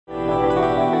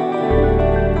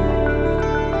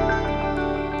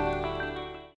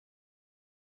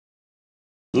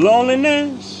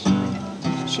Loneliness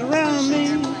surround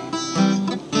me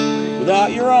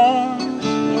without your arms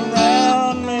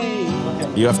around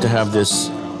me. You have to have this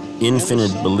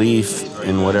infinite belief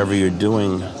in whatever you're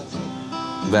doing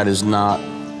that is not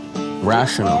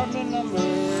rational.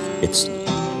 It's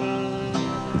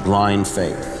blind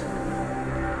faith.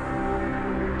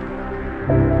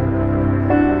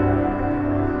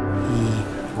 He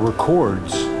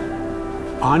records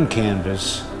on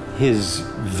canvas his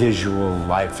visual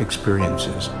life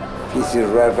experiences. He's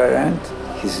irreverent,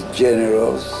 he's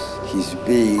generous, he's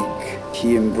big,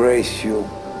 he embraces you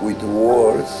with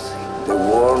words. The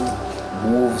world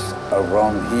moves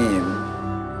around him.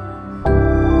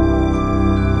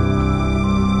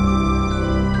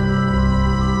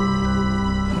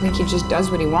 I think he just does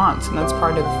what he wants, and that's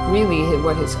part of really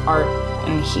what his art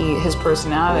and his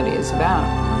personality is about.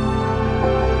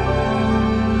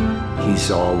 He's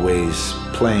always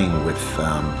playing with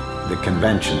the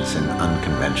conventions in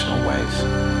unconventional ways.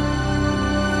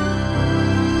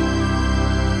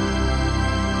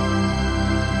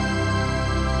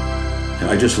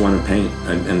 I just want to paint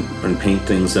and paint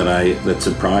things that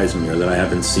surprise me or that I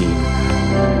haven't seen.